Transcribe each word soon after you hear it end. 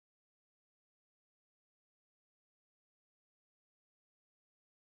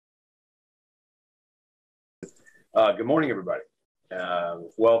Good morning, everybody.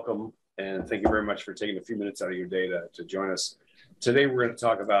 Welcome, and thank you very much for taking a few minutes out of your day to join us. Today, we're going to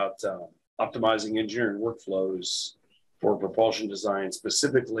talk about optimizing engineering workflows for propulsion design,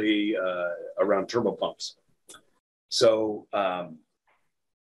 specifically around turbopumps. So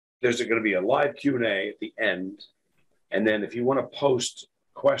there's going to be a live Q&A at the end, and then if you want to post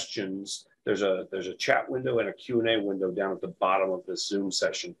questions, there's a chat window and a Q&A window down at the bottom of this Zoom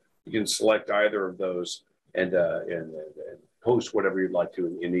session. You can select either of those and post whatever you'd like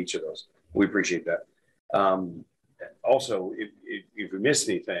to in each of those. We appreciate that. Also, if you miss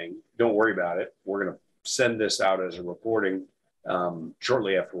anything, don't worry about it. We're going to send this out as a recording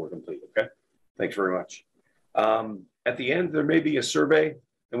shortly after we're complete, okay? Thanks very much. At the end, there may be a survey,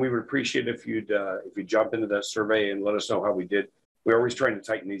 and we would appreciate if you'd jump into that survey and let us know how we did. We're always trying to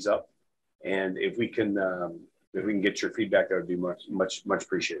tighten these up, and if we can get your feedback, that would be much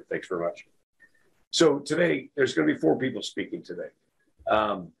appreciated. Thanks very much. So today, there's going to be 4 people speaking today.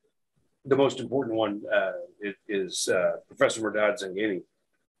 The most important one is Professor Mehrdad Zangani.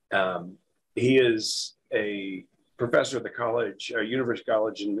 He is a professor at the University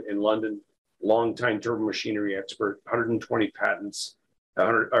College in London, longtime turbo machinery expert, 120 patents,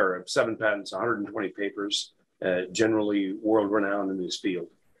 7 patents, 120 papers, generally world-renowned in his field.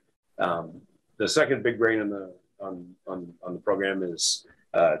 The second big brain on the program is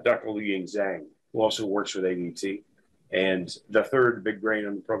Dr. Luying Zhang, who also works with ADT. And the third big brain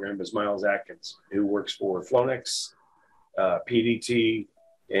on the program is Miles Atkins, who works for Flownex, PDT,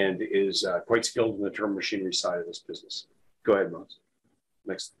 and is quite skilled in the turbo machinery side of this business. Go ahead, Miles.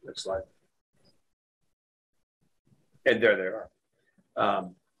 Next slide. And there they are.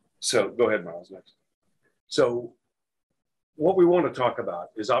 So go ahead, Miles, next. So what we want to talk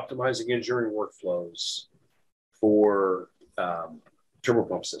about is optimizing engineering workflows for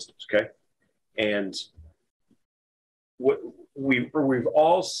turbopump systems, okay? And we've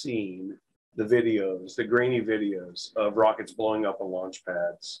all seen the videos, the grainy videos of rockets blowing up on launch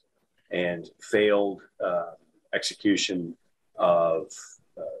pads and failed execution of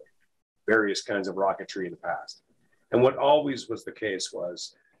various kinds of rocketry in the past. And what always was the case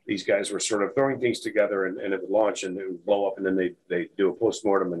was these guys were sort of throwing things together and it would launch and it would blow up, and then they do a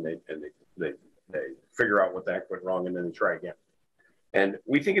postmortem and they figure out what the heck went wrong, and then they try again. And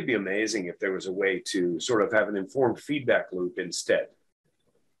we think it'd be amazing if there was a way to sort of have an informed feedback loop instead,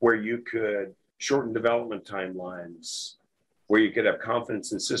 where you could shorten development timelines, where you could have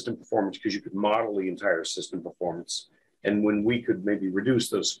confidence in system performance because you could model the entire system performance. And when we could maybe reduce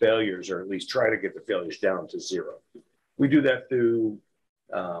those failures, or at least try to get the failures down to 0. We do that through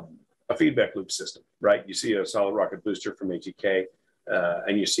a feedback loop system, right? You see a solid rocket booster from ATK,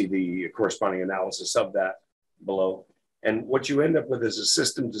 and you see the corresponding analysis of that below. And what you end up with is a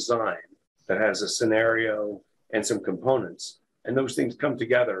system design that has a scenario and some components. And those things come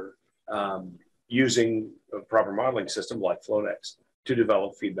together using a proper modeling system like Flownex to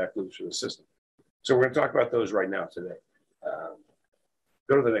develop feedback loops for the system. So we're going to talk about those right now today.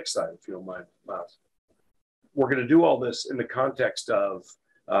 Go to the next slide, if you don't mind, Miles. We're going to do all this in the context of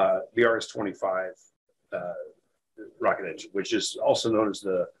the RS-25 rocket engine, which is also known as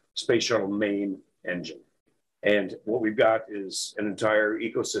the Space Shuttle main engine. And what we've got is an entire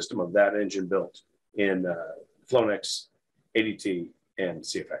ecosystem of that engine built in Flownex, ADT, and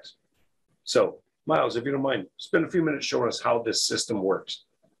CFX. So, Miles, if you don't mind, spend a few minutes showing us how this system works.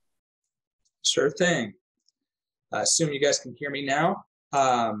 Sure thing. I assume you guys can hear me now.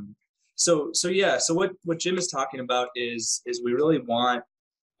 So what Jim is talking about is we really want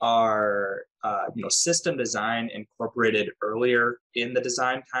our system design incorporated earlier in the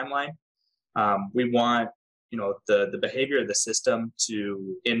design timeline. We want the behavior of the system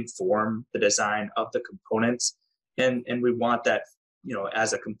to inform the design of the components, and we want that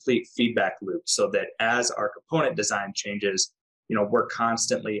as a complete feedback loop, so that as our component design changes, we're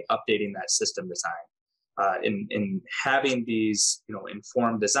constantly updating that system design. In having these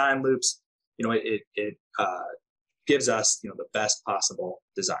informed design loops, it gives us the best possible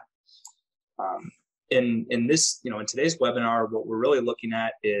design. In today's webinar, what we're really looking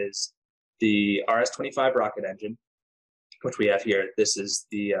at is the RS-25 rocket engine, which we have here. This is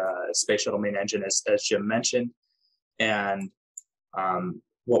the Space Shuttle main engine, as Jim mentioned. And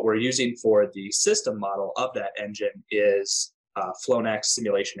what we're using for the system model of that engine is Flownex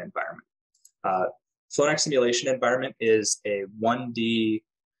simulation environment. Flownex simulation environment is a 1D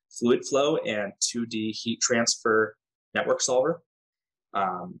fluid flow and 2D heat transfer network solver.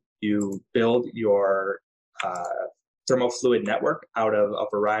 You build your thermofluid network out of a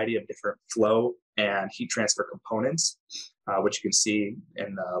variety of different flow and heat transfer components, which you can see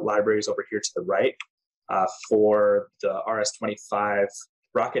in the libraries over here to the right. For the RS-25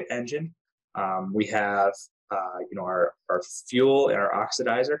 rocket engine, we have our fuel and our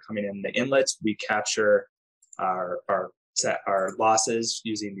oxidizer coming in the inlets. We capture our losses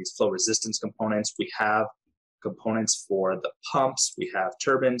using these flow resistance components. We have components for the pumps. We have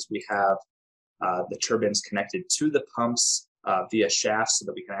turbines. We have the turbines connected to the pumps via shafts so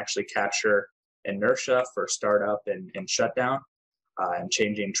that we can actually capture inertia for startup and shutdown and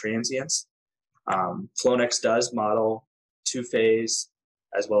changing transients. Flownex does model two-phase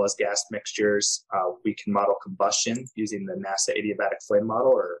as well as gas mixtures. We can model combustion using the NASA adiabatic flame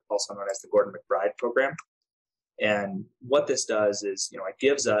model, or also known as the Gordon-McBride program. And what this does is, it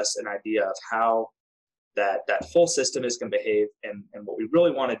gives us an idea of how that full system is going to behave. And what we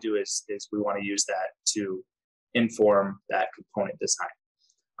really want to do is we want to use that to inform that component design.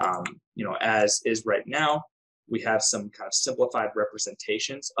 As is right now, we have some kind of simplified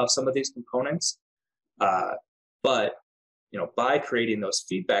representations of some of these components. But by creating those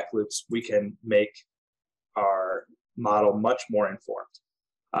feedback loops, we can make our model much more informed.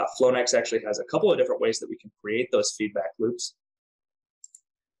 Flownex actually has a couple of different ways that we can create those feedback loops.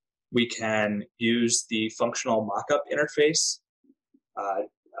 We can use the functional mockup interface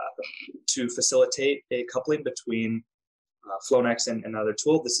to facilitate a coupling between Flownex and another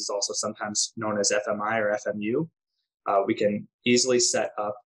tool. This is also sometimes known as FMI or FMU. We can easily set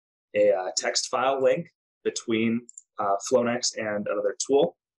up a text file link between Flownex and another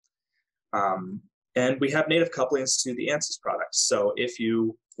tool. And we have native couplings to the Ansys products. So if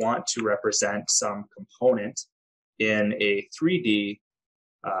you want to represent some component in a 3D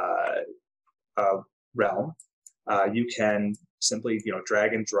realm, you can simply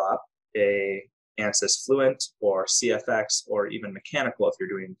drag and drop a Ansys Fluent or CFX or even mechanical if you're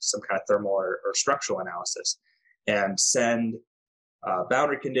doing some kind of thermal or structural analysis, and send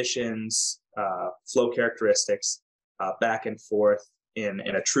boundary conditions, flow characteristics back and forth in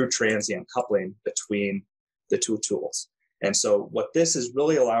a true transient coupling between the two tools. And so what this is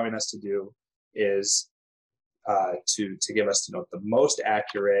really allowing us to do is to give us the most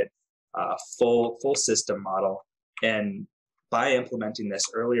accurate full system model. And by implementing this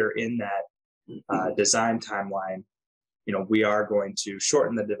earlier in that design timeline, we are going to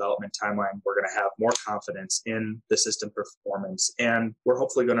shorten the development timeline. We're going to have more confidence in the system performance, and we're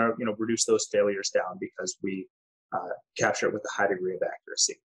hopefully going to reduce those failures down because we capture it with a high degree of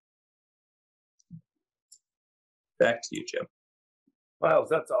accuracy. Back to you, Jim. Wow,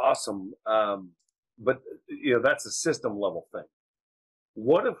 that's awesome. But that's a system level thing.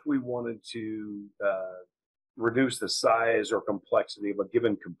 What if we wanted to reduce the size or complexity of a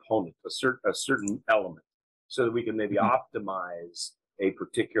given component, a certain element, so that we can maybe optimize a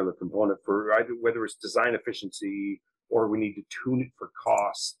particular component for either whether it's design efficiency or we need to tune it for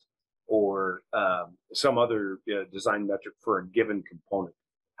cost or some other design metric for a given component?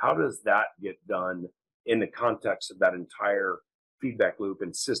 How does that get done in the context of that entire feedback loop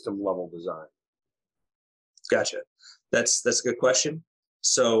and system level design? Gotcha. That's a good question.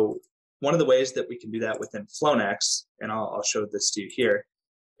 So one of the ways that we can do that within Flownex, and I'll show this to you here,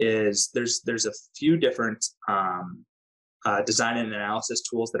 is there's a few different design and analysis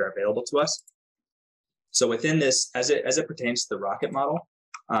tools that are available to us. So within this, as it pertains to the rocket model,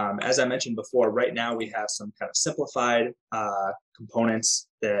 as I mentioned before, right now we have some kind of simplified components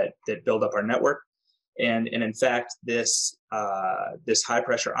that build up our network. And in fact, this high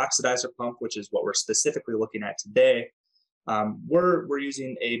pressure oxidizer pump, which is what we're specifically looking at today, we're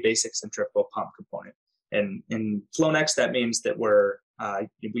using a basic centrifugal pump component. And in Flownex, that means that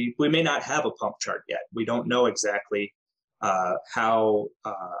we may not have a pump chart yet. We don't know exactly how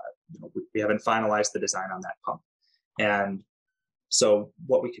we haven't finalized the design on that pump. And so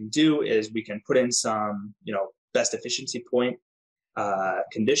what we can do is we can put in some best efficiency point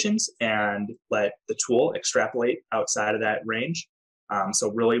conditions and let the tool extrapolate outside of that range.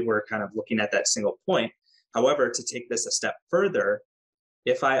 So really we're kind of looking at that single point. However, to take this a step further,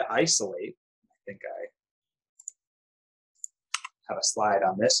 if I isolate, I think I have a slide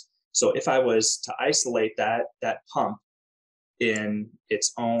on this. So if I was to isolate that pump in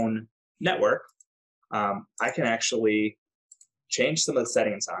its own network, I can actually change some of the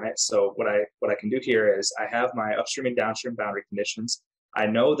settings on it. So what I can do here is I have my upstream and downstream boundary conditions. I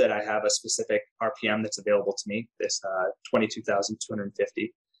know that I have a specific RPM that's available to me, this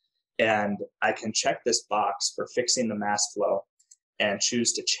 22,250. And I can check this box for fixing the mass flow and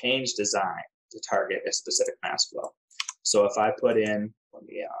choose to change design to target a specific mass flow. So if I put in, let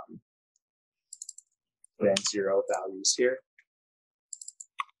me put in 0 values here.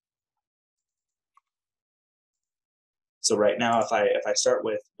 So right now, if I start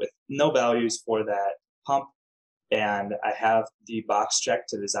with no values for that pump and I have the box check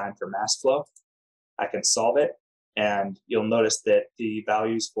to design for mass flow, I can solve it. And you'll notice that the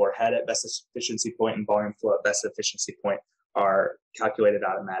values for head at best efficiency point and volume flow at best efficiency point are calculated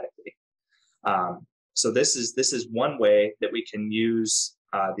automatically. So this is one way that we can use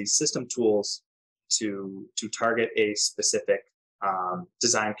these system tools to target a specific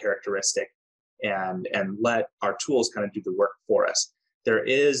design characteristic and let our tools kind of do the work for us. There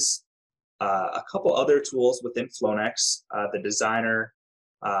is a couple other tools within Flownex, the designer,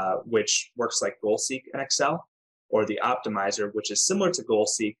 which works like goal seek in Excel, or the optimizer, which is similar to goal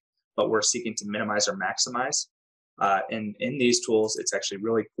seek, but we're seeking to minimize or maximize. In these tools, it's actually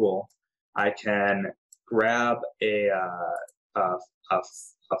really cool. I can grab a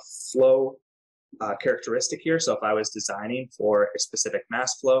flow characteristic here. So if I was designing for a specific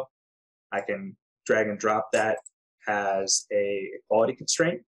mass flow, I can drag and drop that as a quality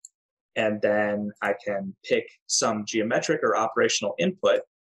constraint. And then I can pick some geometric or operational input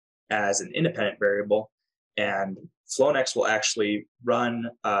as an independent variable. And Flownex will actually run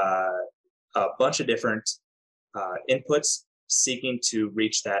a bunch of different inputs seeking to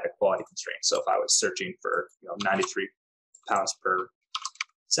reach that equality constraint. So if I was searching for 93 pounds per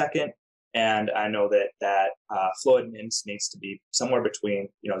second, and I know that flow admittance needs to be somewhere between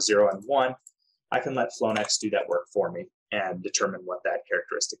 0 and 1, I can let Flownex do that work for me and determine what that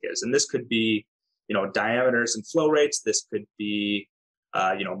characteristic is. And this could be diameters and flow rates. This could be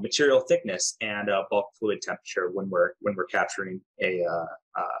material thickness and bulk fluid temperature when we're capturing a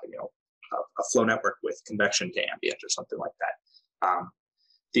flow network with convection to ambient or something like that.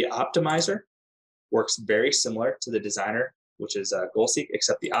 The optimizer works very similar to the designer, which is goal seek,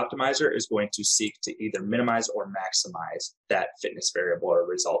 except the optimizer is going to seek to either minimize or maximize that fitness variable or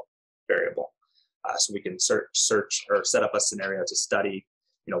result variable. So we can search or set up a scenario to study,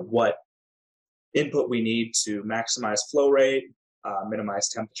 what input we need to maximize flow rate, minimize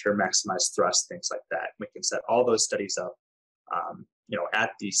temperature, maximize thrust, things like that. We can set all those studies up,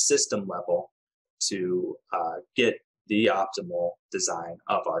 at the system level to get the optimal design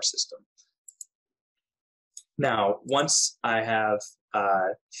of our system. Now, once I have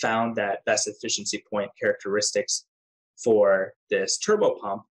found that best efficiency point characteristics for this turbo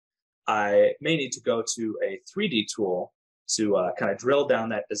pump, I may need to go to a 3D tool to kind of drill down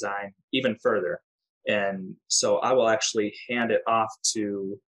that design even further. And so I will actually hand it off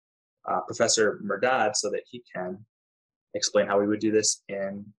to Professor Mehrdad so that he can explain how we would do this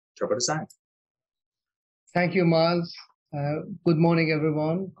in TurboDESIGN. Thank you, Miles. Good morning,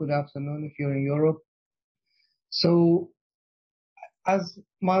 everyone. Good afternoon if you're in Europe. So as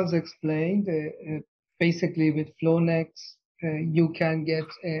Miles explained, basically with Flownex, you can get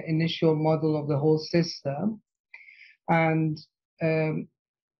an initial model of the whole system. And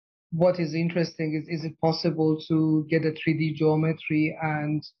what is interesting is it possible to get a 3D geometry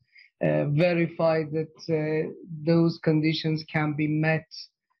and verify that those conditions can be met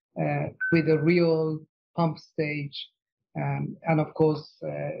with a real pump stage. And of course,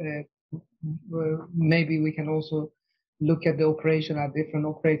 maybe we can also look at the operation at different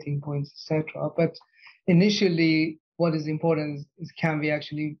operating points, etc. But initially, what is important is can we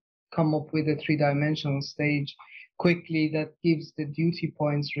actually come up with a three-dimensional stage quickly that gives the duty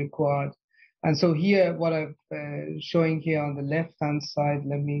points required. And so here, what I'm showing here on the left-hand side,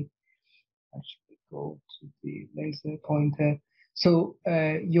 let me actually go to the laser pointer. So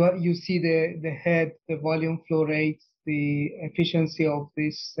you see the head, the volume flow rates, the efficiency of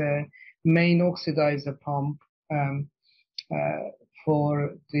this main oxidizer pump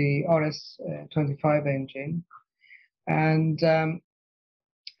for the RS-25 engine. And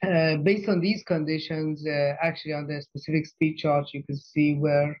based on these conditions, actually on the specific speed chart, you can see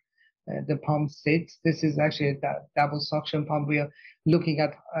where the pump sits. This is actually a double suction pump. We are looking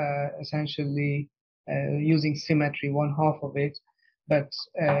at essentially using symmetry, one half of it, but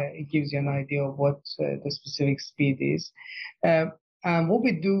it gives you an idea of what the specific speed is. And what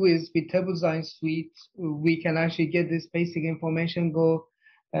we do is with TurboDESIGN Suite, we can actually get this basic information, go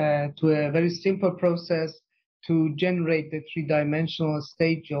to a very simple process to generate the three-dimensional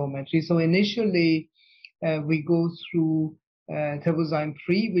state geometry. So initially, we go through TurboDESIGN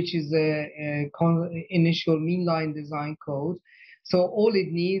Pre, which is a initial mean-line design code. So all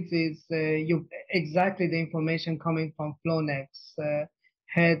it needs is exactly the information coming from Flownex,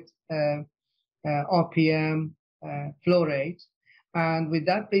 head, RPM, flow rate. And with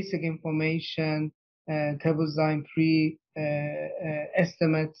that basic information, TurboDESIGN Pre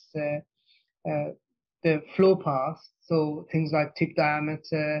estimates the flow path, so things like tip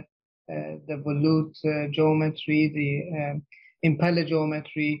diameter, the volute geometry, the impeller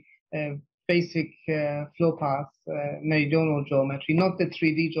geometry, basic flow path meridional geometry, not the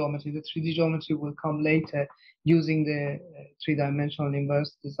 3D geometry. The 3D geometry will come later using the three-dimensional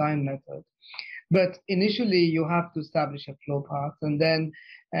inverse design method. But initially, you have to establish a flow path, and then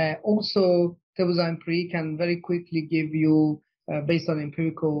also TurboDESIGN Pre can very quickly give you, based on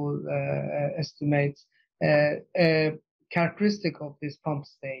empirical estimates, a characteristic of this pump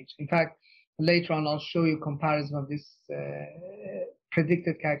stage. In fact, later on, I'll show you comparison of this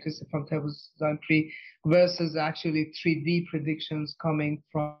predicted characteristic from TurboDESIGN Pre versus actually 3D predictions coming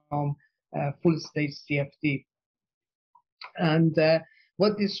from full stage CFD. And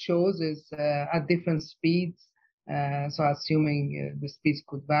what this shows is at different speeds, so assuming the speeds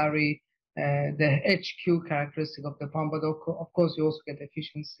could vary, the HQ characteristic of the pump, but of course you also get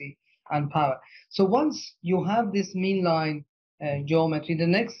efficiency and power. So once you have this mean line geometry, the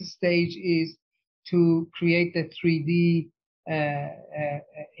next stage is to create the 3D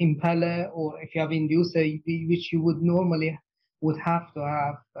impeller, or if you have inducer, which you would normally have to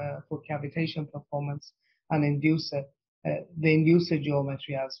have for cavitation performance, and inducer, the inducer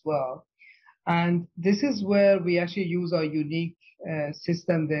geometry as well. And this is where we actually use our unique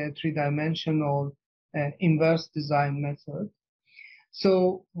system, the three-dimensional inverse design method.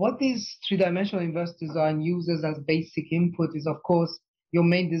 So what this three-dimensional inverse design uses as basic input is, of course, your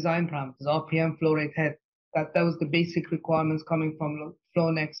main design parameters, RPM, flow rate, head. That was the basic requirements coming from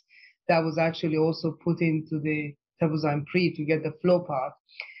Flownex. That was actually also put into the TurboDESIGN Pre to get the flow path.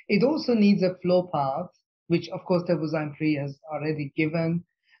 It also needs a flow path, which of course TurboDESIGN Pre has already given.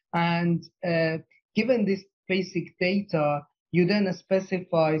 And given this basic data, you then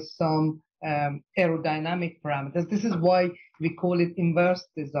specify some aerodynamic parameters. This is why we call it inverse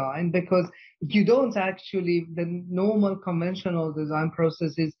design, because you don't actually, the normal conventional design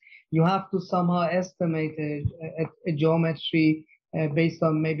process is you have to somehow estimate a geometry based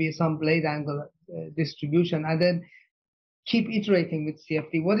on maybe some blade angle distribution, and then keep iterating with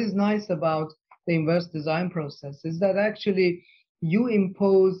CFD. What is nice about the inverse design process is that actually you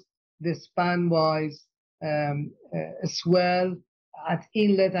impose the span-wise swell at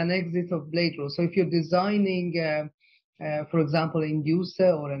inlet and exit of blade row. So if you're designing, for example, an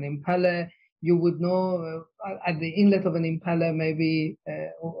inducer or an impeller, you would know at the inlet of an impeller maybe,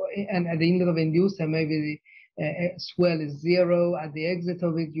 and at the inlet of inducer maybe the swell is 0. At the exit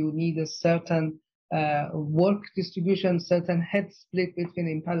of it, you need a certain work distribution, certain head split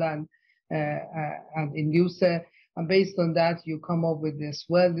between impeller and inducer. And based on that, you come up with the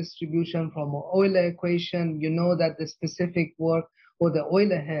swell distribution from an Euler equation. You know that the specific work or the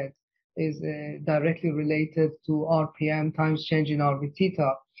Euler head is directly related to RPM times change in RV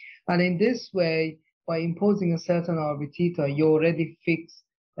theta. And in this way, by imposing a certain RV theta, you already fix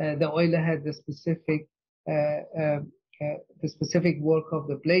the Euler head, the specific work of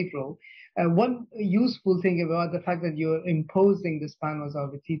the blade row. One useful thing about the fact that you're imposing the span-wise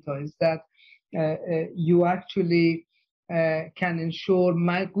RV theta is that you actually can ensure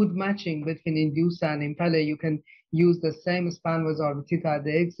good matching between inducer and impeller. You can use the same span-wise RV theta at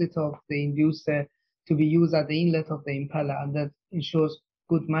the exit of the inducer to be used at the inlet of the impeller, and that ensures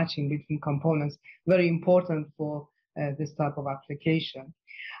good matching between components. Very important for this type of application.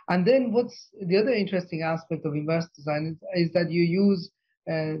 And then what's the other interesting aspect of inverse design is that you use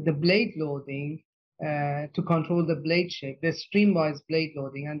the blade loading to control the blade shape, the streamwise blade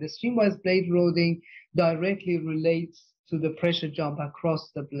loading. And the streamwise blade loading directly relates to the pressure jump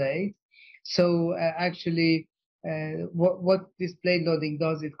across the blade. So actually, what this blade loading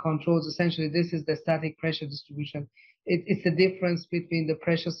does, it controls essentially, this is the static pressure distribution. It's the difference between the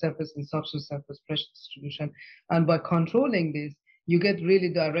pressure surface and suction surface pressure distribution. And by controlling this, you get really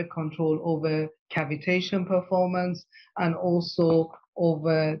direct control over cavitation performance and also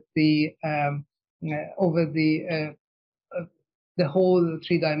over the whole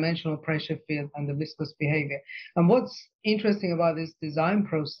three-dimensional pressure field and the viscous behavior. And what's interesting about this design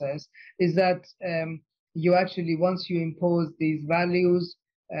process is that you actually, once you impose these values,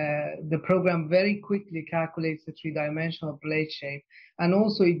 the program very quickly calculates the three-dimensional blade shape, and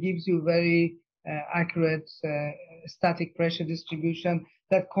also it gives you very accurate static pressure distribution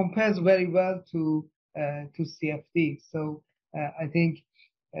that compares very well to CFD. So I think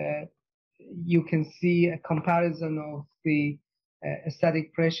you can see a comparison of the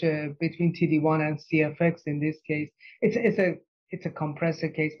static pressure between TD1 and CFX. In this case, it's a compressor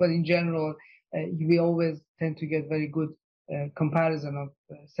case, but in general, we always tend to get very good comparison of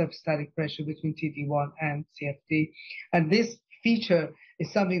self-static pressure between TD1 and CFD. And this feature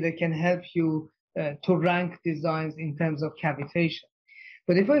is something that can help you to rank designs in terms of cavitation.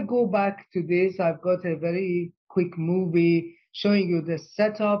 But if I go back to this, I've got a very quick movie showing you the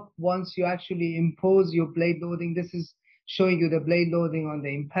setup once you actually impose your blade loading. This is showing you the blade loading on the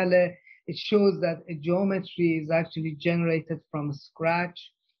impeller. It shows that a geometry is actually generated from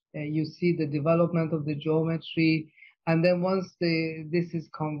scratch. You see the development of the geometry. And then once this is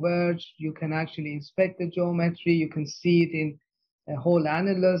converged, you can actually inspect the geometry. You can see it in a whole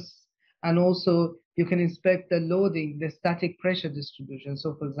analysis. And also you can inspect the loading, the static pressure distribution.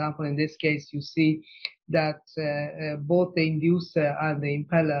 So for example, in this case, you see that both the inducer and the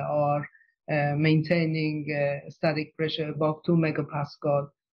impeller are maintaining static pressure above 2 megapascal,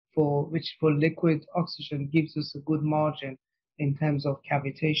 which for liquid oxygen gives us a good margin in terms of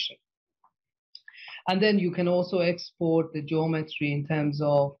cavitation. And then you can also export the geometry in terms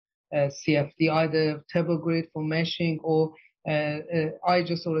of CFD, either TurboGrid for meshing or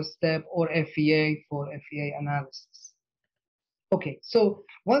IGES or a step, or FEA for FEA analysis. Okay, so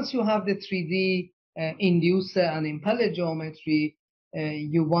once you have the 3D inducer and impeller geometry,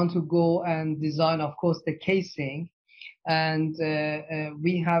 you want to go and design, of course, the casing. And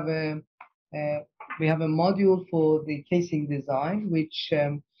we have a module for the casing design, which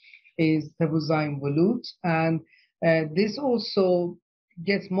is TurboDESIGN Volute, and this also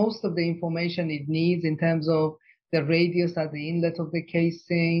gets most of the information it needs in terms of the radius at the inlet of the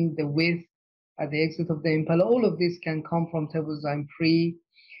casing, the width at the exit of the impeller. All of this can come from TurboDESIGN Pre,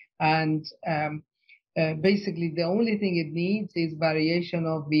 and basically the only thing it needs is variation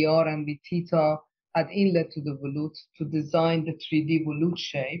of VR and V theta at inlet to the volute to design the 3D volute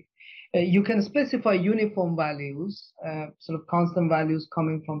shape. You can specify uniform values, sort of constant values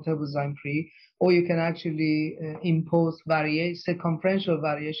coming from TurboDESIGN Pre, or you can actually impose circumferential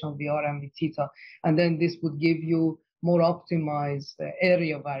variation of VR and V theta, and then this would give you more optimized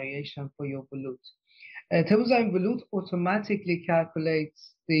area variation for your volute. TurboDESIGN Volute automatically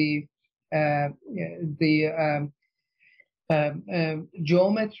calculates the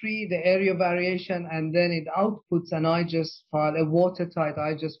geometry, the area variation, and then it outputs an IGES file, a watertight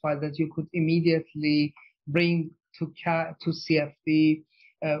IGES file that you could immediately bring to CFD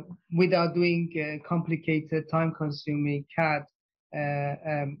without doing complicated, time-consuming CAD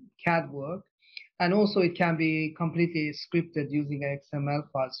work. And also it can be completely scripted using an XML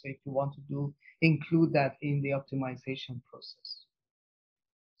file. So if you want to include that in the optimization process.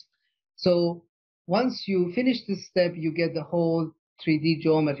 So once you finish this step, you get the whole 3D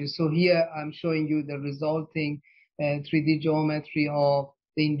geometry. So here I'm showing you the resulting 3D geometry of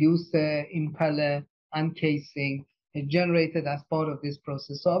the inducer, impeller, and casing generated as part of this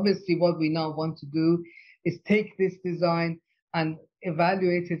process. So obviously what we now want to do is take this design and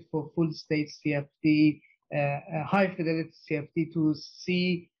evaluate it for full state CFD, high fidelity CFD, to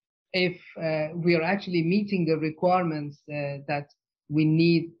see if we are actually meeting the requirements that we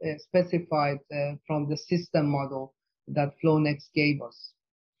need specified from the system model that Flownex gave us.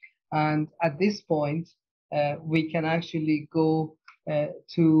 And at this point, we can actually go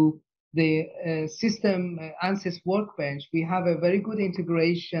to the system Ansys workbench. We have a very good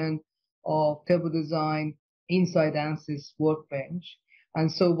integration of TurboDESIGN inside Ansys workbench.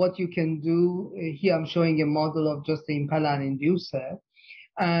 And so what you can do, here I'm showing a model of just the impeller and inducer.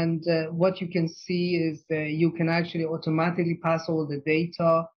 And what you can see is you can actually automatically pass all the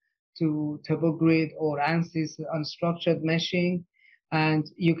data to TurboGrid or Ansys unstructured meshing. And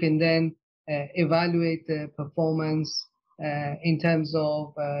you can then evaluate the performance in terms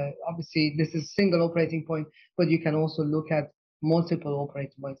of, obviously, this is single operating point, but you can also look at multiple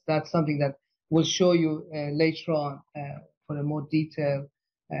operating points. That's something that we'll show you later on for a more detailed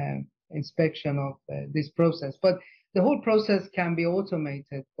inspection of this process. But the whole process can be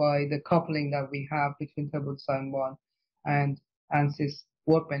automated by the coupling that we have between TurboDESIGN 1 and Ansys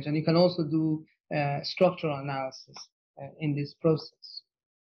Workbench. And you can also do structural analysis in this process.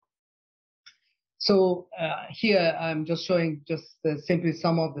 So here I'm just showing simply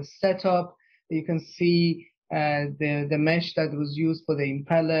some of the setup. You can see the mesh that was used for the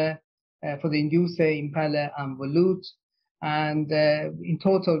impeller, for the inducer, impeller, and volute. And in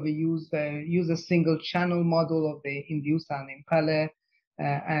total, we use a single channel model of the inducer and impeller,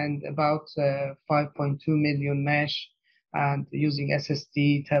 and about 5.2 million mesh, and using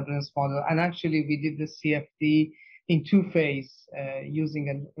SSD turbulence model. And actually, we did the CFD in 2 phase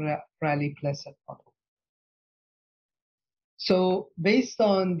using a Rayleigh-Plesset model. So based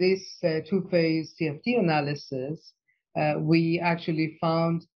on this 2-phase CFD analysis, we actually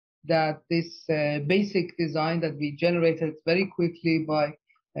found that this basic design that we generated very quickly by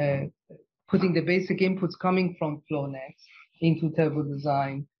putting the basic inputs coming from Flownex into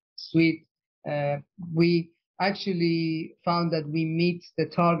TurboDESIGN suite, we actually found that we meet the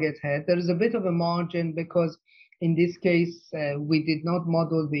target head. There is a bit of a margin because in this case, we did not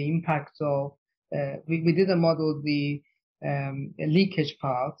model the impact of, we didn't model the leakage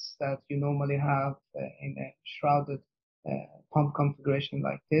paths that you normally have in a shrouded pump configuration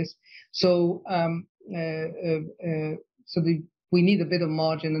like this. So, we need a bit of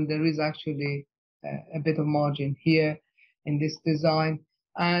margin, and there is actually a bit of margin here in this design.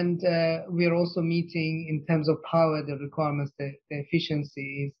 And we are also meeting, in terms of power, the requirements. The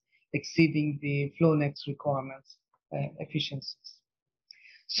efficiency is exceeding the Flownex requirements efficiencies.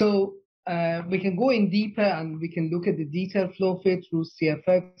 So we can go in deeper, and we can look at the detailed flow fit through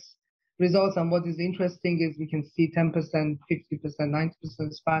CFX results. And what is interesting is we can see 10%, 50%,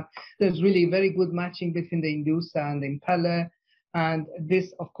 90% span. There's really very good matching between the inducer and the impeller. And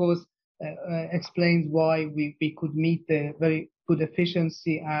this, of course, explains why we could meet the very good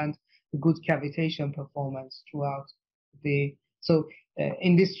efficiency and good cavitation performance throughout the. So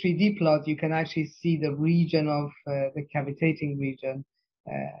in this 3D plot, you can actually see the region of the cavitating region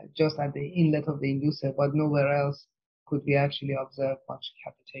just at the inlet of the inducer, but nowhere else could we actually observe much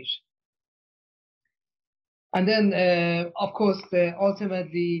cavitation. And then, of course,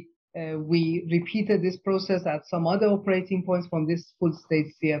 ultimately, we repeated this process at some other operating points from this full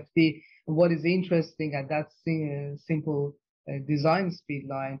state CFD. What is interesting at that simple design speed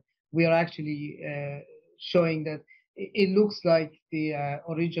line, we are actually showing that it looks like the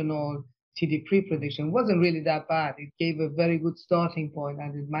original TD pre-prediction wasn't really that bad. It gave a very good starting point,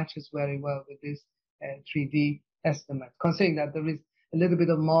 and it matches very well with this 3D estimate, considering that there is a little bit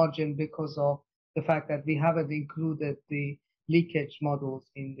of margin because of the fact that we haven't included the leakage models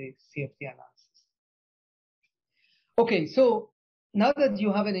in the CFD analysis. Okay, so now that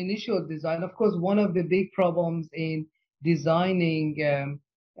you have an initial design, of course, one of the big problems in designing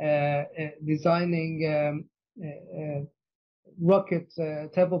rocket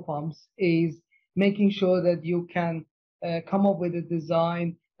turbopumps is making sure that you can come up with a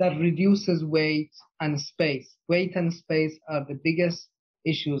design that reduces weight and space. Weight and space are the biggest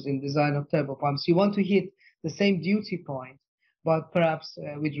issues in design of turbopumps. You want to hit the same duty point, but perhaps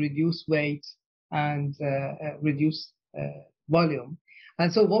with reduced weight and reduced volume.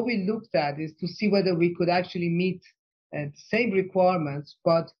 And so what we looked at is to see whether we could actually meet the same requirements,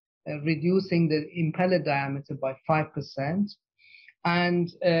 but reducing the impeller diameter by 5%. And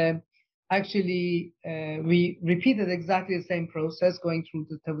actually, we repeated exactly the same process, going through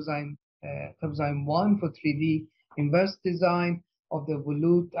the TurboDESIGN 1 for 3D inverse design of the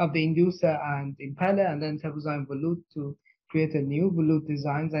volute, of the inducer and impeller, and then TurboDESIGN volute to create a new volute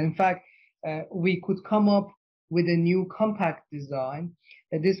designs. And in fact, we could come up with a new compact design.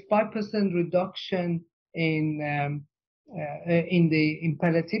 This 5% reduction in the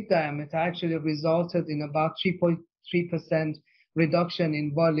impeller tip diameter actually resulted in about 3.3% reduction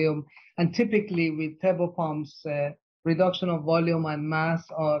in volume. And typically with turbopumps, reduction of volume and mass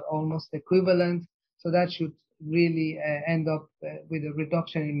are almost equivalent. So that should really end up with a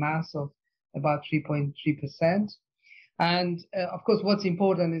reduction in mass of about 3.3%. And of course, what's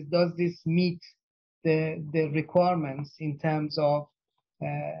important is, does this meet the requirements in terms of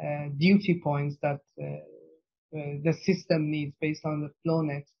duty points that the system needs based on the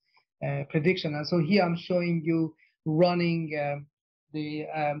Flownex prediction. And so here I'm showing you running the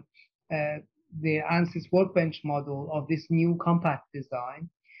Ansys workbench model of this new compact design.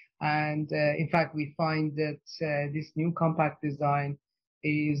 And in fact, we find that this new compact design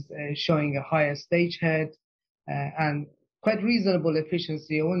is showing a higher stage head and quite reasonable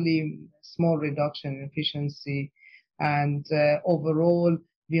efficiency, only small reduction in efficiency. And overall,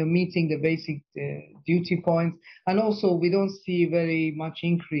 we are meeting the basic duty points. And also, we don't see very much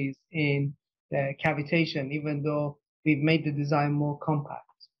increase in cavitation, even though we've made the design more compact.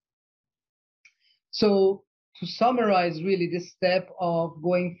 So to summarize really this step of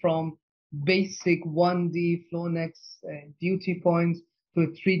going from basic 1D Flownex duty points to a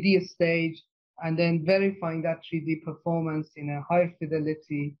 3D stage, and then verifying that 3D performance in a high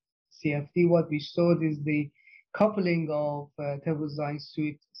fidelity CFD, what we showed is the coupling of TurboDESIGN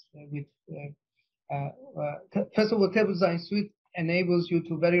Suite with, first of all, TurboDESIGN Suite enables you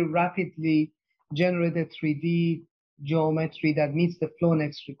to very rapidly generate a 3D geometry that meets the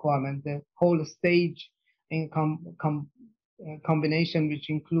Flownex requirement, the whole stage in combination, which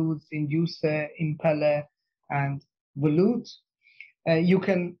includes inducer, impeller, and volute. You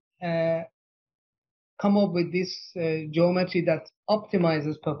can come up with this geometry that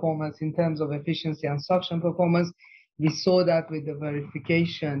optimizes performance in terms of efficiency and suction performance. We saw that with the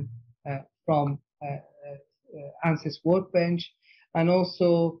verification from Ansys Workbench. And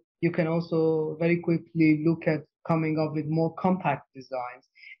also, you can also very quickly look at coming up with more compact designs.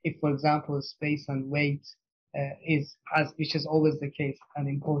 If, for example, space and weight which is always the case, an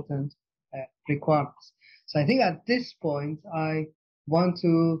important requirement. So I think at this point, I want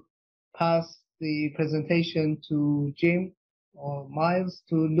to pass the presentation to Jim or Miles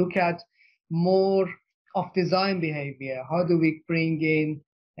to look at more of design behavior. How do we bring in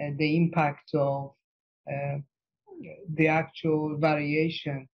the impact of the actual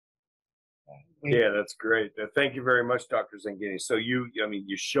variation? Yeah, that's great. Thank you very much, Dr. Zangini. So you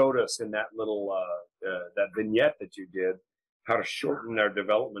showed us in that little that vignette that you did how to shorten our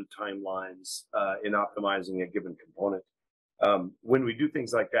development timelines in optimizing a given component. When we do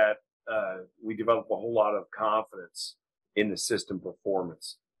things like that, we develop a whole lot of confidence in the system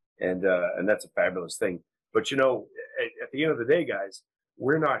performance, and that's a fabulous thing. But at the end of the day, guys,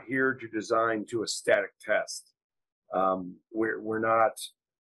 we're not here to design to a static test. We're not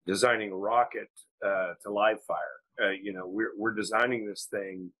designing a rocket to live fire. We're designing this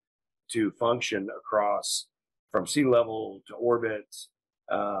thing to function across from sea level to orbit,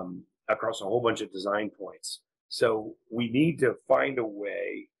 across a whole bunch of design points. So we need to find a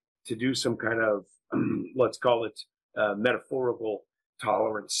way to do some kind of, let's call it metaphorical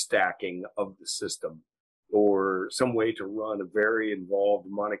tolerance stacking of the system, or some way to run a very involved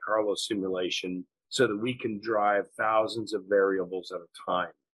Monte Carlo simulation so that we can drive thousands of variables at a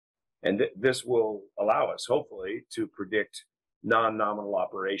time. And this will allow us, hopefully, to predict non-nominal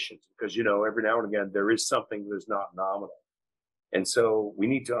operations, because, every now and again, there is something that's not nominal. And so we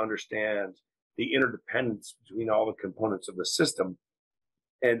need to understand the interdependence between all the components of the system.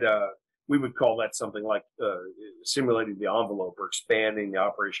 And we would call that something like simulating the envelope, or expanding the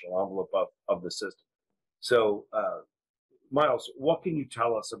operational envelope of the system. So, Miles, what can you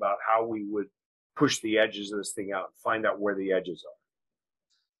tell us about how we would push the edges of this thing out and find out where the edges are?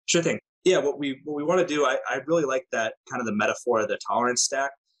 Sure thing. Yeah, what we want to do, I really like that kind of the metaphor of the tolerance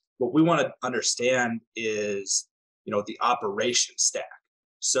stack. What we want to understand is, the operation stack.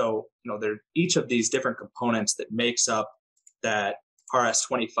 So, each of these different components that makes up that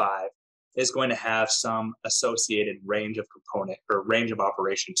RS-25 is going to have some associated range of component or range of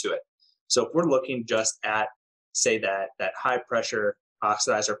operation to it. So if we're looking just at, say, that high pressure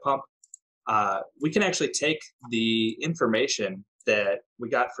oxidizer pump, we can actually take the information that we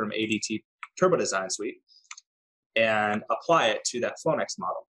got from ADT TurboDESIGN suite and apply it to that Flownex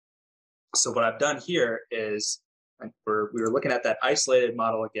model. So what I've done here is, we were looking at that isolated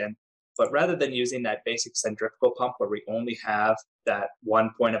model again, but rather than using that basic centrifugal pump where we only have that one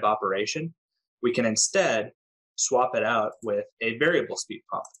point of operation, we can instead swap it out with a variable speed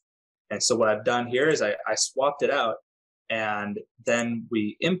pump. And so what I've done here is I swapped it out, and then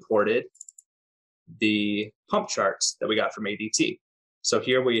we imported the pump charts that we got from ADT. So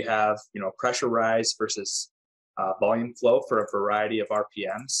here we have, pressure rise versus volume flow for a variety of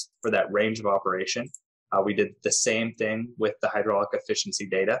RPMs for that range of operation. We did the same thing with the hydraulic efficiency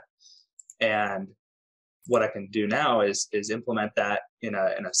data. And what I can do now is implement that in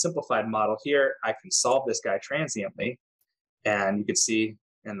a simplified model here. I can solve this guy transiently. And you can see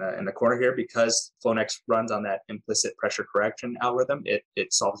in the corner here, because Flownex runs on that implicit pressure correction algorithm,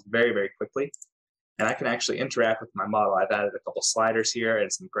 it solves very, very quickly. And I can actually interact with my model. I've added a couple sliders here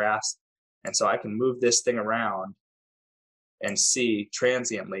and some graphs. And so I can move this thing around and see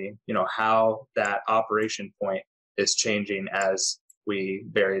transiently, how that operation point is changing as we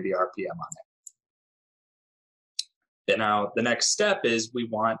vary the RPM on it. And now the next step is we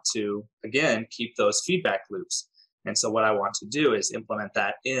want to, again, keep those feedback loops. And so what I want to do is implement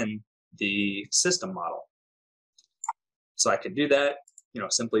that in the system model. So I can do that,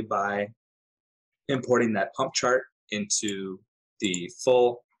 simply by importing that pump chart into the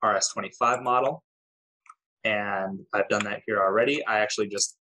full RS-25 model. And I've done that here already. I actually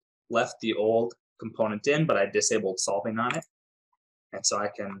just left the old component in, but I disabled solving on it. And so I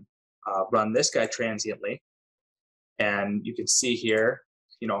can run this guy transiently. And you can see here,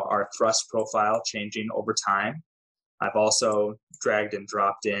 our thrust profile changing over time. I've also dragged and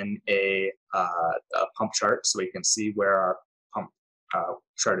dropped in a pump chart so we can see where our pump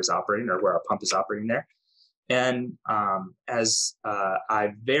chart is operating, or where our pump is operating there. And as I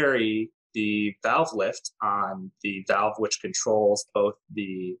vary the valve lift on the valve which controls both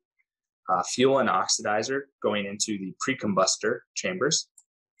the fuel and oxidizer going into the pre-combustor chambers,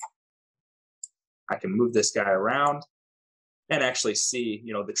 I can move this guy around and actually see,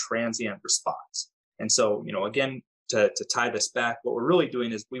 the transient response. And so, again, to tie this back, what we're really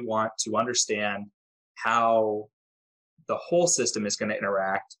doing is we want to understand how the whole system is going to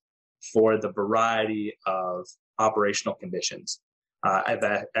interact for the variety of operational conditions. I've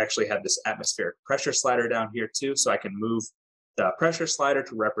actually had this atmospheric pressure slider down here too, so I can move the pressure slider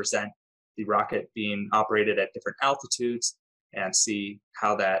to represent the rocket being operated at different altitudes and see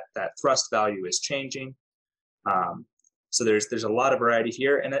how that thrust value is changing. So there's a lot of variety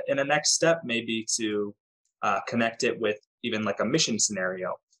here, and a next step may be to connect it with even like a mission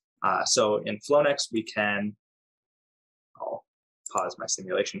scenario. So in Flownex, I'll pause my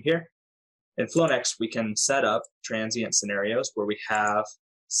simulation here. In Flownex, we can set up transient scenarios where we have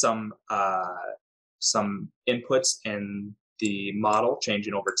some inputs in the model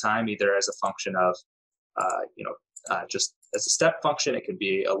changing over time, either as a function of, just as a step function. It could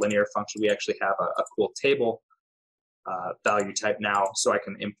be a linear function. We actually have a cool table value type now, so I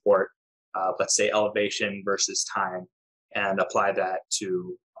can import, let's say, elevation versus time, and apply that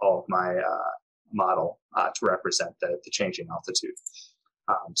to all of my model to represent the changing altitude.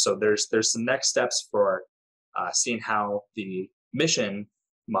 So there's some next steps for seeing how the mission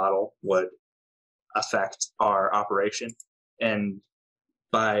model would affect our operation, and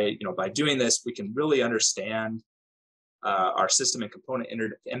by doing this, we can really understand our system and component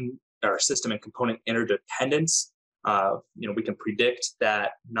interdependence. We can predict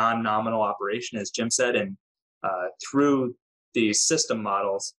that non-nominal operation, as Jim said, and through these system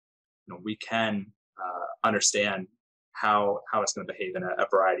models, we can understand how it's going to behave in a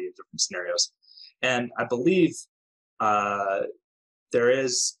variety of different scenarios. And I believe there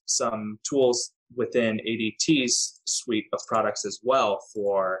is some tools within ADT's suite of products as well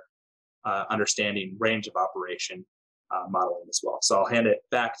for understanding range of operation modeling as well. So I'll hand it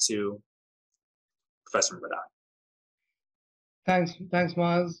back to Professor Murdoch. Thanks,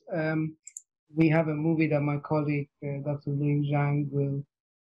 Miles. We have a movie that my colleague, Dr. Ling Zhang, will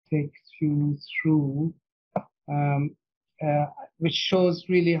take you through, which shows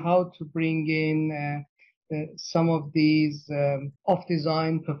really how to bring in some of these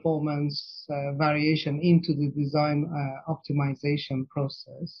off-design performance variation into the design optimization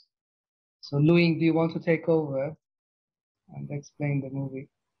process. So, Louis, do you want to take over and explain the movie?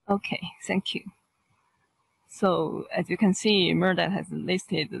 Okay, thank you. So as you can see, Murdoch has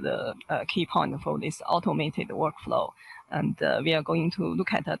listed the key point for this automated workflow, and we are going to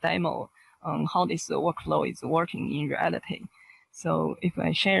look at a demo on how this workflow is working in reality. So if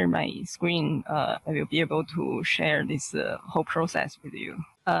I share my screen, I will be able to share this whole process with you.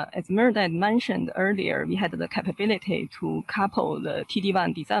 As Murdoch mentioned earlier, we had the capability to couple the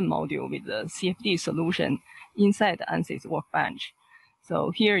TD1 design module with the CFD solution inside the Ansys workbench.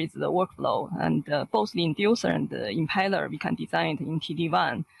 So here is the workflow, and both the inducer and the impeller, we can design it in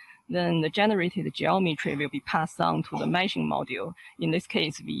TD1. Then the generated geometry will be passed on to the meshing module. In this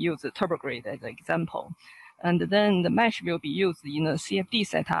case, we use the TurboGrid as an example. And then the mesh will be used in a CFD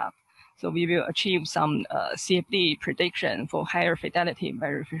setup. So we will achieve some CFD prediction for higher fidelity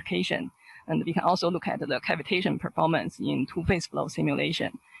verification. And we can also look at the cavitation performance in two-phase flow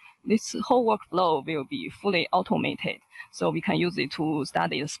simulation. This whole workflow will be fully automated. So we can use it to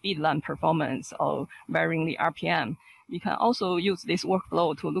study the speed line performance or varying the RPM. We can also use this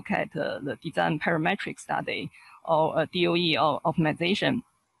workflow to look at the design parametric study or DOE or optimization.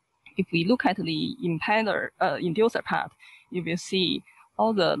 If we look at the impeller inducer part, you will see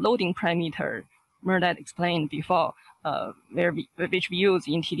all the loading parameter Murdoch explained before, which we use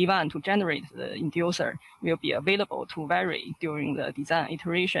in TD1 to generate the inducer, will be available to vary during the design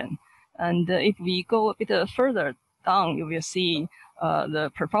iteration. And if we go a bit further down, you will see the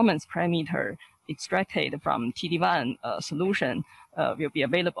performance parameter extracted from TD1 solution will be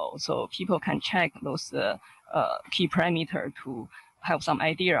available. So people can check those key parameters to have some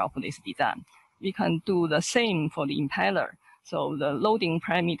idea of this design. We can do the same for the impeller. So the loading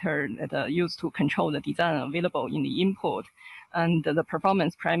parameter that used to control the design available in the input, and the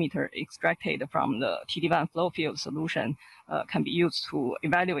performance parameter extracted from the TD1 flow field solution can be used to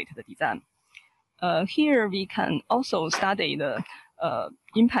evaluate the design. Here we can also study the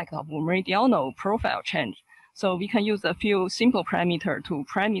impact of meridional profile change. So we can use a few simple parameters to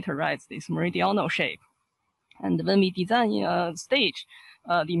parameterize this meridional shape. And when we design in a stage,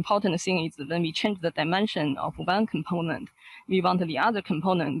 the important thing is when we change the dimension of one component, we want the other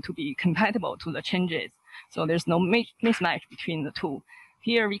component to be compatible to the changes. So there's no mismatch between the two.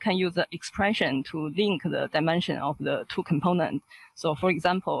 Here we can use the expression to link the dimension of the two components. So for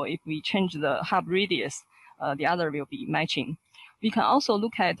example, if we change the hub radius, the other will be matching. We can also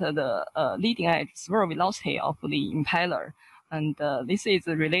look at the leading edge swirl velocity of the impeller. And this is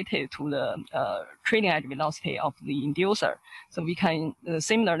related to the trailing edge velocity of the inducer. So we can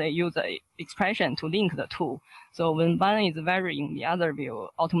similarly use the expression to link the two. So when one is varying, the other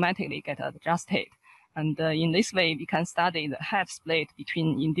will automatically get adjusted. And in this way, we can study the half split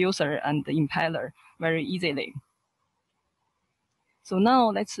between inducer and the impeller very easily. So now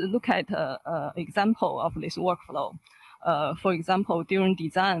let's look at an example of this workflow. For example, during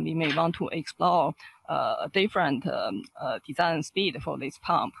design, we may want to explore a different design speed for this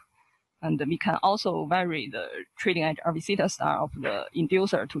pump. And we can also vary the trailing edge RV theta star of the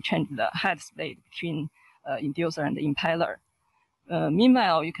inducer to change the head split between inducer and the impeller.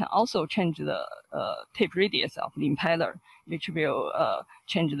 Meanwhile, you can also change the tip radius of the impeller, which will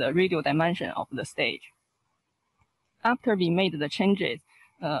change the radial dimension of the stage. After we made the changes,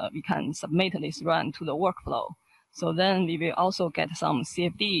 we can submit this run to the workflow. So then we will also get some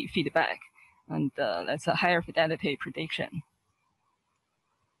CFD feedback, and that's a higher fidelity prediction.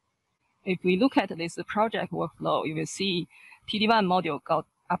 If we look at this project workflow, you will see TD1 module got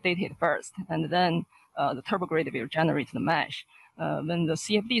updated first, and then the TurboGrid will generate the mesh. When the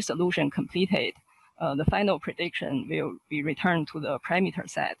CFD solution completed, the final prediction will be returned to the parameter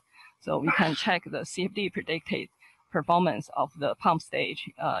set. So we can check the CFD predicted performance of the pump stage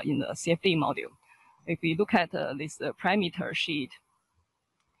in the CFD module. If we look at this parameter sheet,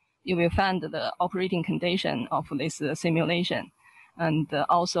 you will find the operating condition of this simulation, and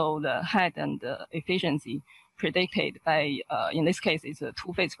also the head and efficiency predicted by, in this case, it's a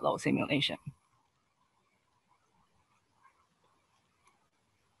two-phase flow simulation.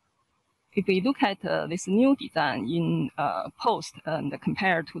 If we look at this new design in post and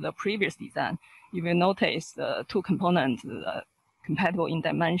compared to the previous design, you will notice the two components compatible in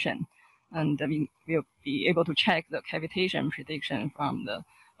dimension, and we will be able to check the cavitation prediction from the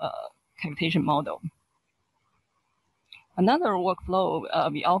cavitation model. Another workflow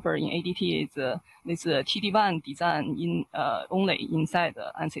we offer in ADT is this TD1 design in only inside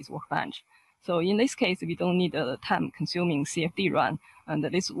the Ansys workbench. So in this case, we don't need a time-consuming CFD run, and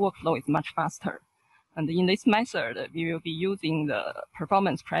this workflow is much faster. And in this method, we will be using the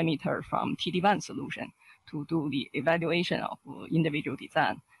performance parameter from TD1 solution to do the evaluation of individual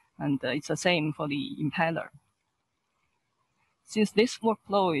design. And it's the same for the impeller. Since this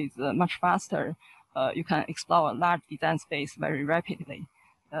workflow is much faster, you can explore a large design space very rapidly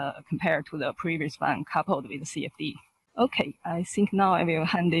compared to the previous one coupled with CFD. Okay, I think now I will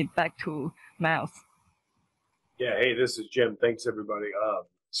hand it back to Miles. Yeah, hey, this is Jim. Thanks, everybody.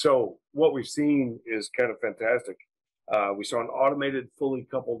 So what we've seen is kind of fantastic. We saw an automated, fully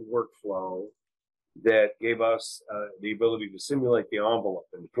coupled workflow that gave us the ability to simulate the envelope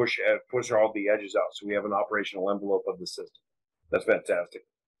and push all the edges out, so we have an operational envelope of the system. That's fantastic.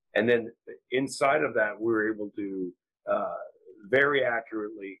 And then inside of that, we were able to very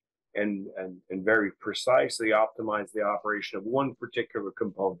accurately and very precisely optimize the operation of one particular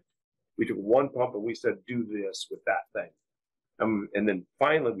component. We took one pump and we said, do this with that thing. And then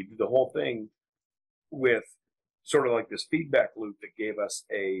finally, we did the whole thing with sort of like this feedback loop that gave us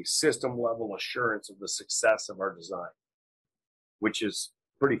a system level assurance of the success of our design, which is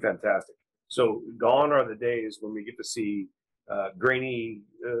pretty fantastic. So gone are the days when we get to see grainy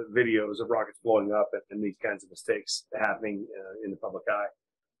videos of rockets blowing up and these kinds of mistakes happening in the public eye.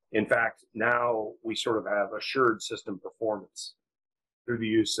 In fact, now we sort of have assured system performance through the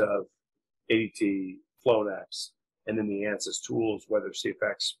use of ADT, Flownex, and then the Ansys tools, whether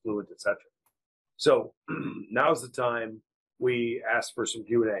CFX, Fluid, etc. So now's the time we ask for some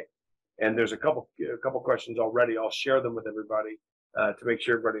Q&A. And there's a couple questions already. I'll share them with everybody to make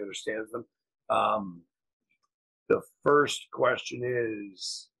sure everybody understands them. The first question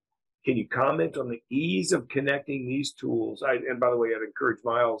is, can you comment on the ease of connecting these tools? And by the way, I'd encourage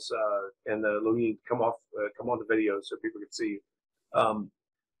Miles and Louis to come on the video so people can see you.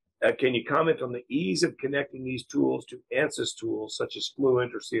 Can you comment on the ease of connecting these tools to Ansys tools such as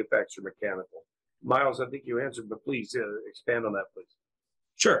Fluent or CFX or Mechanical? Miles, I think you answered, but please expand on that, please.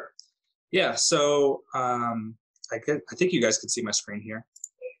 Sure. Yeah. So I think you guys can see my screen here.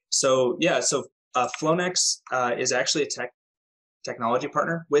 So yeah. So Flownex is actually a technology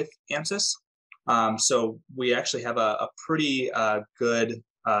partner with Ansys. So we actually have a pretty good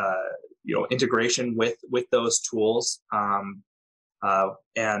integration with those tools and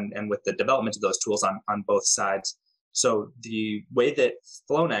with the development of those tools on both sides. So the way that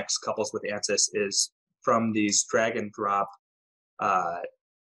Flownex couples with Ansys is from these drag and drop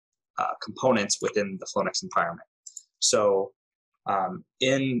components within the Flownex environment. So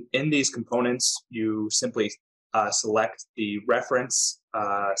in these components, you simply select the reference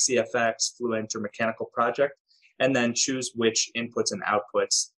CFX, Fluent, or Mechanical project, and then choose which inputs and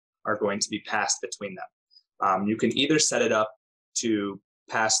outputs are going to be passed between them. You can either set it up to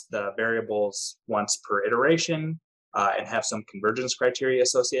pass the variables once per iteration and have some convergence criteria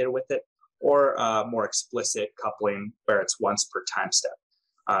associated with it, or more explicit coupling where it's once per time step.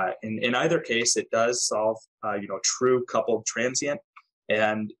 In either case, it does solve true coupled transient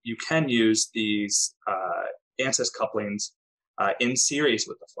And you can use these Ansys couplings in series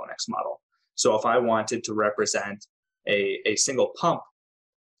with the Flownex model. So if I wanted to represent a single pump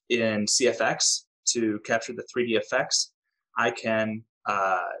in CFX to capture the 3D effects, I can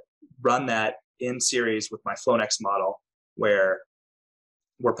run that in series with my Flownex model, where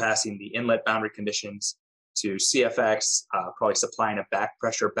we're passing the inlet boundary conditions to CFX, probably supplying a back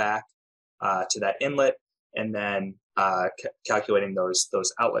pressure back to that inlet, and then calculating those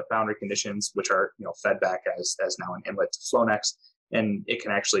outlet boundary conditions, which are fed back as now an inlet to Flownex, and it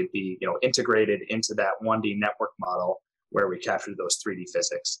can actually be integrated into that 1D network model where we capture those 3D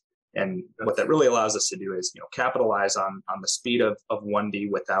physics. And what that really allows us to do is capitalize on the speed of 1D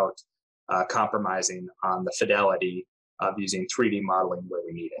without compromising on the fidelity of using 3D modeling where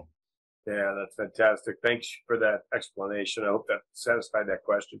we need it. Yeah, that's fantastic. Thanks for that explanation. I hope that satisfied that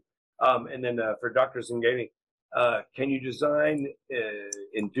question. And then for Dr. Zingani, can you design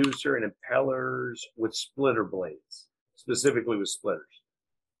inducer and impellers with splitter blades, specifically with splitters?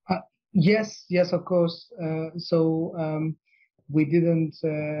 Yes, of course. We didn't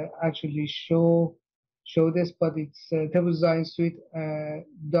actually show this, but it's TurboDESIGN suite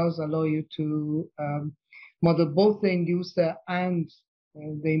does allow you to model both the inducer and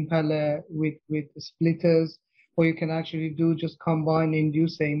the impeller with splitters, or you can actually do just combine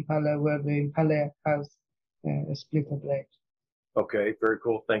inducer impeller where the impeller has a splitter blade. Okay, very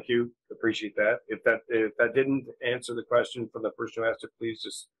cool. Thank you. Appreciate that. If that didn't answer the question from the person who asked it, please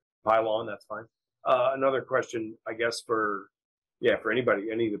just pile on. That's fine. Another question, I guess, for anybody,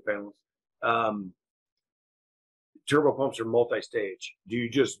 any of the panelists. Turbo pumps are multi-stage. Do you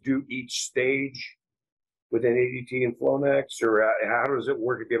just do each stage within ADT and Flownex, or how does it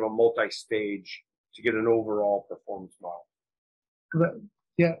work if you have a multi-stage to get an overall performance model?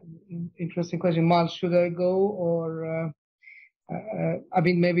 Yeah, interesting question. Miles, should I go, or I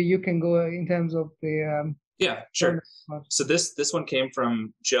mean, maybe you can go in terms of the yeah, sure. So this one came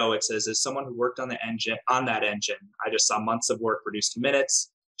from Joe. It says, as someone who worked on that engine, I just saw months of work reduced to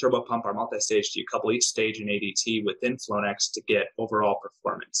minutes. Turbo pump are multi-stage. Do you couple each stage in ADT within Flownex to get overall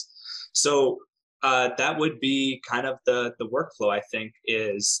performance? So that would be kind of the workflow, I think,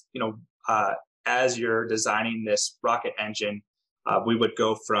 is, as you're designing this rocket engine, we would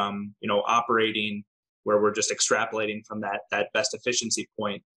go from, operating where we're just extrapolating from that best efficiency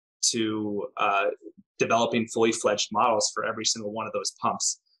point to developing fully fledged models for every single one of those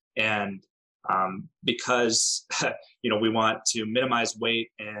pumps. And because we want to minimize weight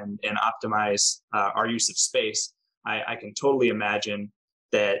and optimize our use of space, I can totally imagine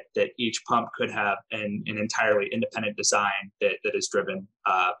that each pump could have an entirely independent design that is driven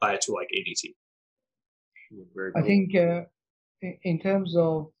by a tool like ADT. Very cool. I think in terms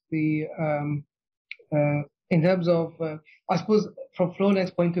of the I suppose from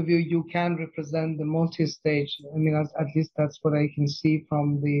Flownex point of view, you can represent the multi-stage. I mean, at least that's what I can see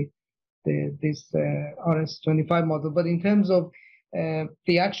from this RS-25 model. But in terms of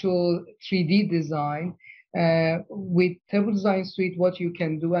the actual 3D design, with TurboDESIGN Suite, what you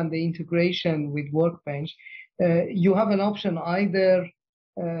can do and the integration with Workbench, you have an option either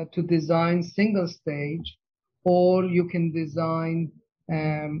to design single stage, or you can design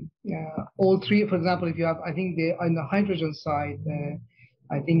all three. For example, if you have, I think on the hydrogen side,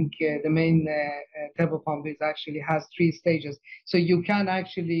 I think the main turbo pump actually has 3 stages. So you can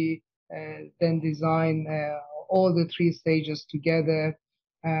actually then design all the 3 stages together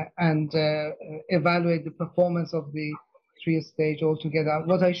and evaluate the performance of the 3 stage altogether.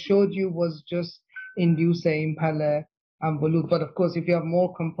 What I showed you was just inducer, impeller, and volute. But of course, if you have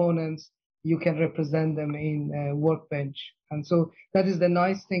more components, you can represent them in Workbench. And so that is the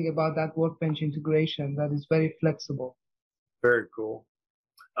nice thing about that Workbench integration, that is very flexible. Very cool.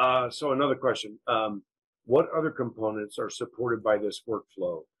 So another question. What other components are supported by this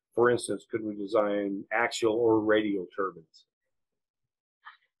workflow? For instance, could we design axial or radial turbines?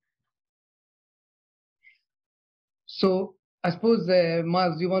 So I suppose,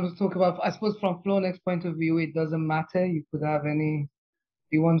 Miles, you want to talk about, I suppose from Flownex point of view, it doesn't matter. You could have any.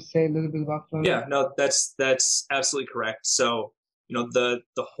 Do you want to say a little bit about Flownex? Yeah, no, that's absolutely correct. So, the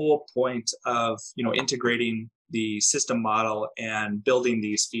whole point of, integrating the system model and building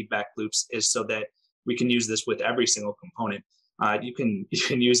these feedback loops is so that we can use this with every single component. You can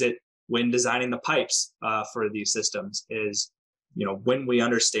use it when designing the pipes for these systems. Is when we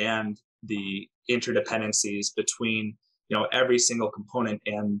understand the interdependencies between every single component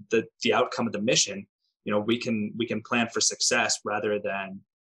and the outcome of the mission, we can plan for success rather than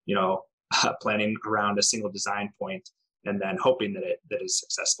planning around a single design point and then hoping that it is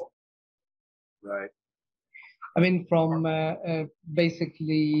successful. Right. I mean, from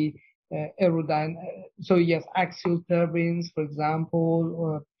basically so yes, axial turbines, for example,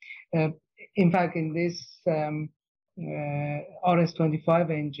 or in fact, in this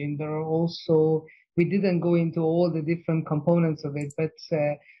RS-25 engine, there are also, we didn't go into all the different components of it, but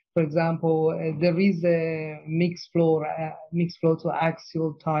for example, there is a mixed flow to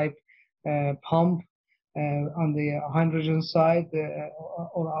axial type pump on the hydrogen side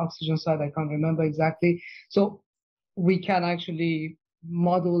or oxygen side, I can't remember exactly. So we can actually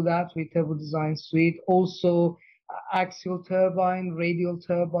model that with TurboDESIGN Suite. Also, axial turbine, radial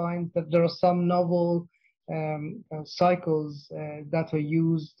turbines. There are some novel cycles that are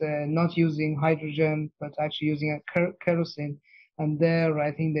used, not using hydrogen, but actually using kerosene. And there,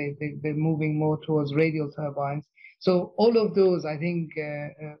 I think they're moving more towards radial turbines. So all of those, I think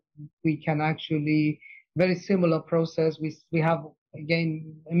we can actually, very similar process. We have,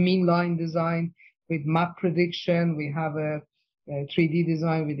 again, a mean line design with map prediction. We have a 3D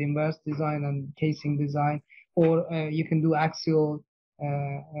design with inverse design and casing design, or you can do axial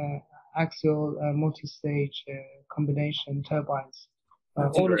multi-stage combination turbines.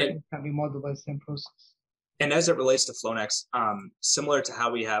 All of them can be modeled by the same process. And as it relates to Flownex, similar to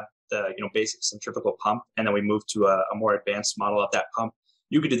how we have the basic centrifugal pump, and then we move to a more advanced model of that pump,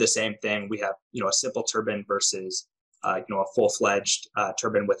 you could do the same thing. We have a simple turbine versus a full-fledged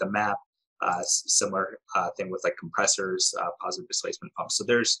turbine with a map. Similar thing with like compressors, positive displacement pumps. So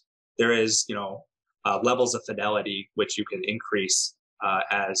there is levels of fidelity which you can increase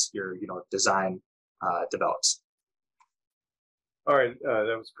as your design develops. All right,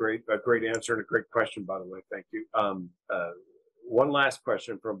 that was great. A great answer and a great question, by the way. Thank you. One last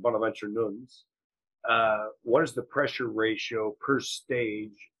question from Bonaventure Nunes. What is the pressure ratio per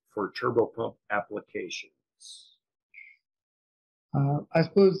stage for turbopump applications? I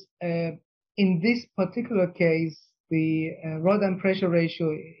suppose in this particular case, the rod and pressure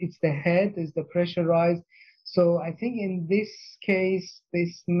ratio, it's the head is the pressurized. So I think in this case,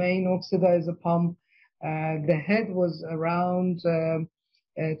 this main oxidizer pump, the head was around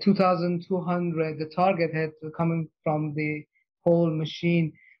 2,200. The target head coming from the whole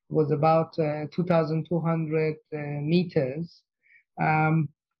machine was about 2,200 meters.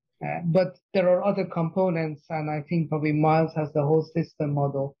 But there are other components, and I think probably Miles has the whole system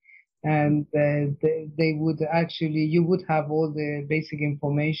model. And they would actually, you would have all the basic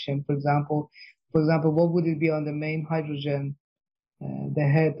information. For example, what would it be on the main hydrogen, the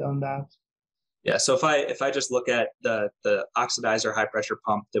head on that? Yeah, so if I just look at the oxidizer high pressure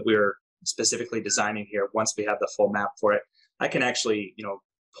pump that we're specifically designing here, once we have the full map for it, I can actually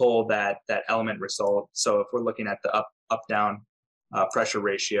pull that element result. So if we're looking at the up down pressure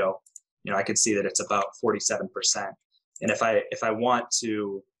ratio, I can see that it's about 47%. And if I want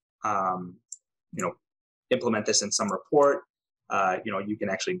to implement this in some report, you can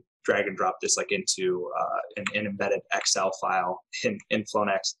actually drag and drop this like into an embedded Excel file in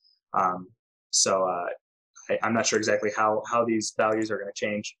Flownex. So I'm not sure exactly how these values are going to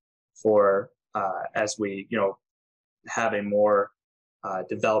change for as we have a more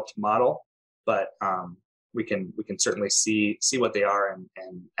developed model, but we can certainly see what they are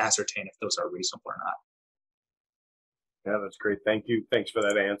and ascertain if those are reasonable or not. Yeah, that's great. Thank you. Thanks for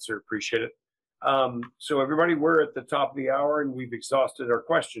that answer. Appreciate it. So everybody, we're at the top of the hour and we've exhausted our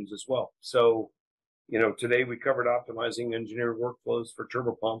questions as well. So, today we covered optimizing engineered workflows for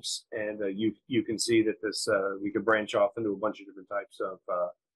turbopumps, and you can see that this we could branch off into a bunch of different types of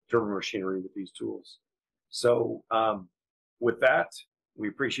turbo machinery with these tools. So with that, we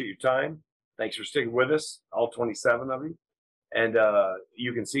appreciate your time. Thanks for sticking with us, all 27 of you. And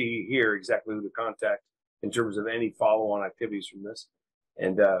you can see here exactly who to contact in terms of any follow-on activities from this.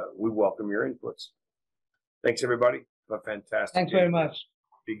 And we welcome your inputs. Thanks, everybody. Have a fantastic day. Thanks very much.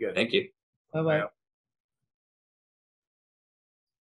 Be good. Thank you. Bye-bye. Yeah.